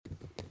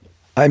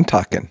I'm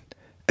Talking,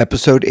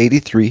 episode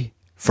 83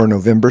 for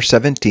November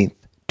 17th,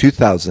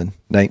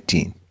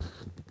 2019.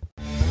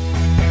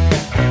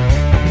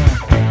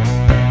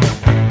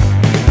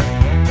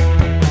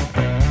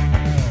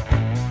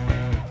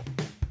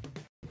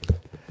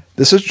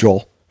 This is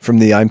Joel from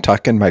the I'm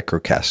Talking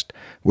Microcast,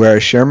 where I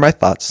share my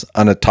thoughts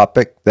on a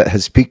topic that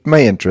has piqued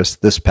my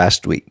interest this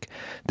past week.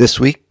 This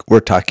week, we're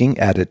talking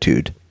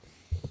attitude.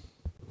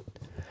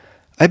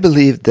 I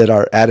believe that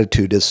our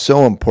attitude is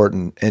so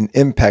important and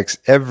impacts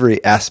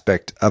every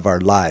aspect of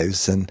our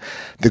lives. And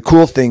the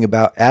cool thing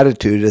about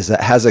attitude is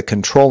it has a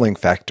controlling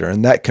factor,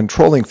 and that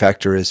controlling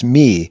factor is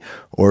me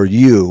or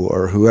you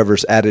or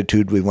whoever's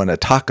attitude we want to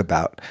talk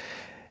about.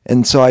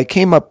 And so I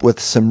came up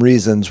with some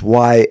reasons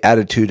why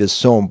attitude is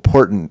so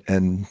important,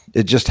 and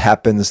it just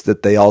happens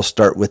that they all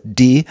start with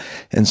D.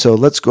 And so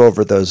let's go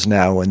over those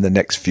now in the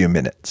next few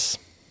minutes.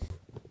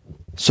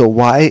 So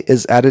why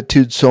is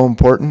attitude so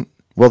important?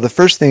 Well, the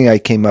first thing I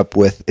came up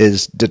with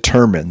is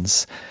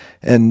determines.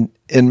 And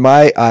in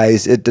my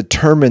eyes, it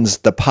determines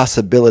the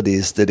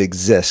possibilities that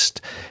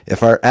exist.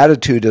 If our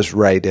attitude is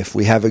right, if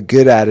we have a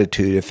good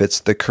attitude, if it's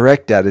the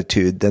correct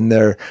attitude, then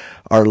there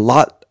are a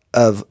lot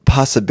of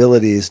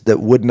possibilities that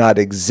would not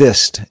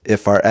exist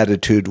if our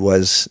attitude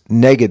was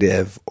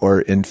negative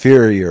or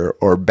inferior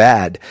or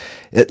bad.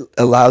 It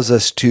allows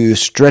us to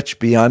stretch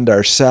beyond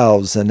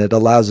ourselves, and it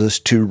allows us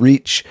to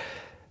reach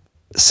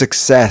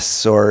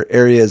success or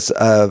areas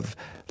of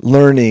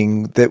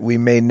learning that we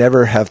may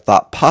never have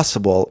thought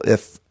possible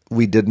if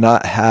we did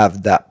not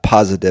have that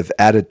positive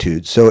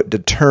attitude. So it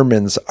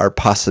determines our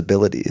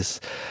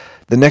possibilities.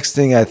 The next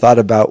thing I thought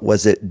about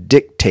was it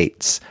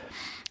dictates.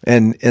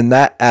 And in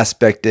that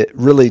aspect, it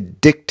really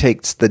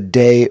dictates the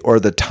day or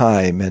the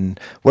time. And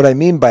what I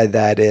mean by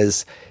that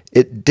is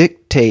it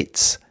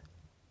dictates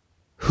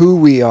who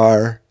we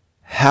are,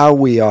 how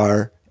we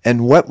are,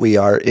 and what we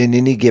are in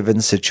any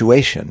given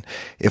situation.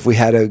 If we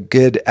had a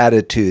good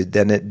attitude,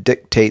 then it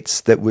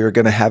dictates that we're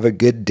going to have a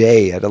good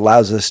day. It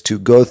allows us to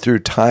go through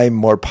time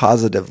more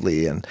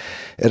positively, and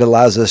it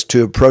allows us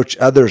to approach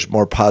others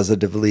more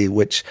positively,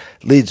 which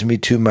leads me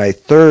to my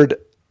third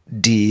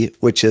D,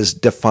 which is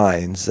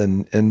defines.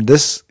 And in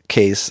this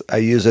case, I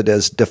use it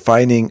as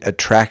defining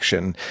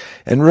attraction.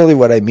 And really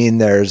what I mean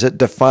there is it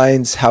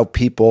defines how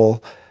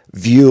people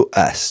view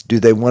us. Do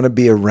they want to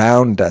be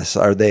around us?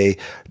 Are they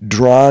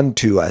drawn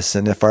to us?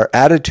 And if our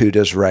attitude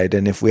is right,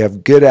 and if we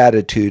have good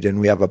attitude and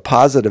we have a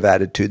positive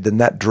attitude, then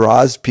that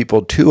draws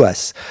people to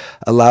us,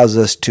 allows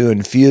us to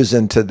infuse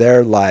into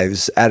their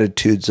lives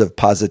attitudes of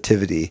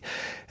positivity.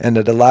 And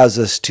it allows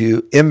us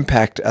to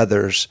impact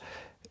others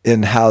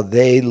in how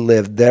they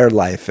live their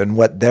life and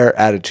what their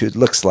attitude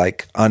looks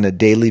like on a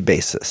daily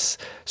basis.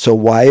 So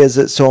why is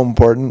it so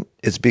important?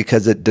 It's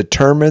because it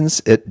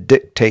determines, it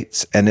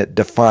dictates, and it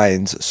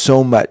defines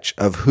so much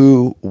of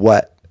who,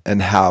 what,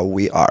 and how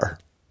we are.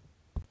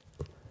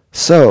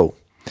 So,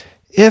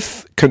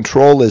 if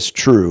control is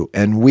true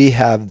and we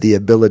have the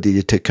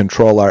ability to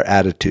control our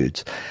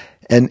attitudes,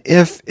 and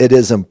if it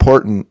is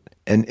important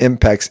and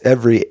impacts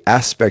every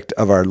aspect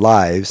of our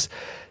lives,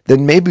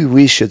 then maybe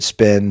we should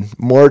spend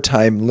more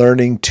time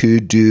learning to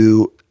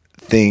do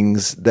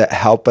things that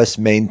help us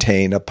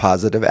maintain a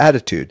positive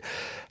attitude,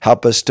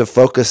 help us to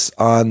focus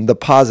on the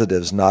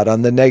positives, not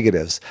on the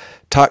negatives,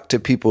 talk to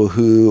people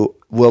who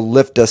will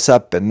lift us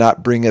up and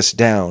not bring us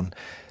down,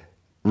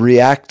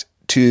 react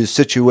to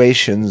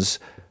situations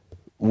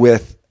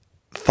with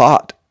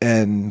thought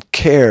and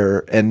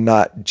care and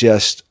not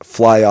just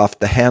fly off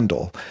the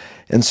handle.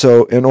 And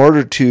so in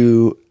order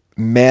to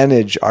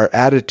manage our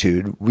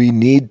attitude, we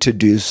need to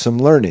do some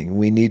learning.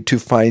 We need to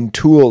find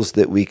tools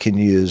that we can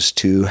use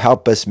to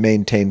help us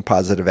maintain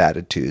positive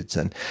attitudes.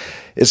 And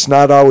it's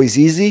not always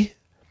easy,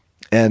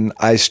 and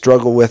I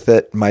struggle with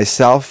it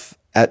myself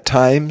at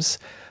times.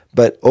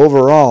 But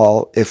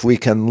overall, if we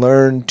can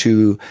learn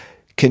to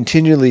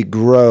continually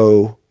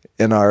grow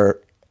in our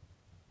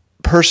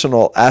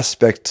personal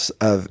aspects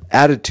of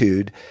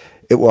attitude,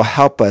 it will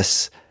help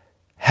us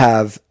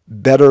have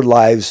better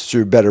lives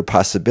through better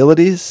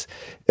possibilities.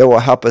 It will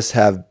help us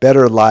have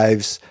better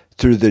lives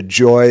through the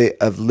joy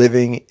of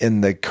living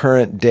in the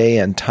current day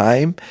and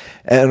time.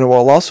 And it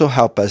will also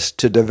help us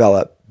to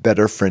develop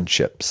better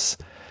friendships.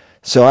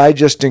 So I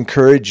just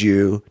encourage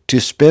you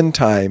to spend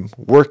time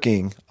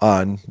working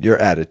on your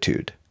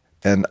attitude.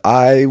 And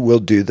I will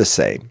do the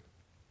same.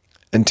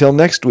 Until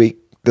next week,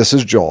 this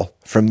is Joel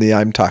from the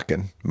I'm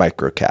Talking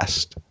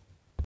Microcast.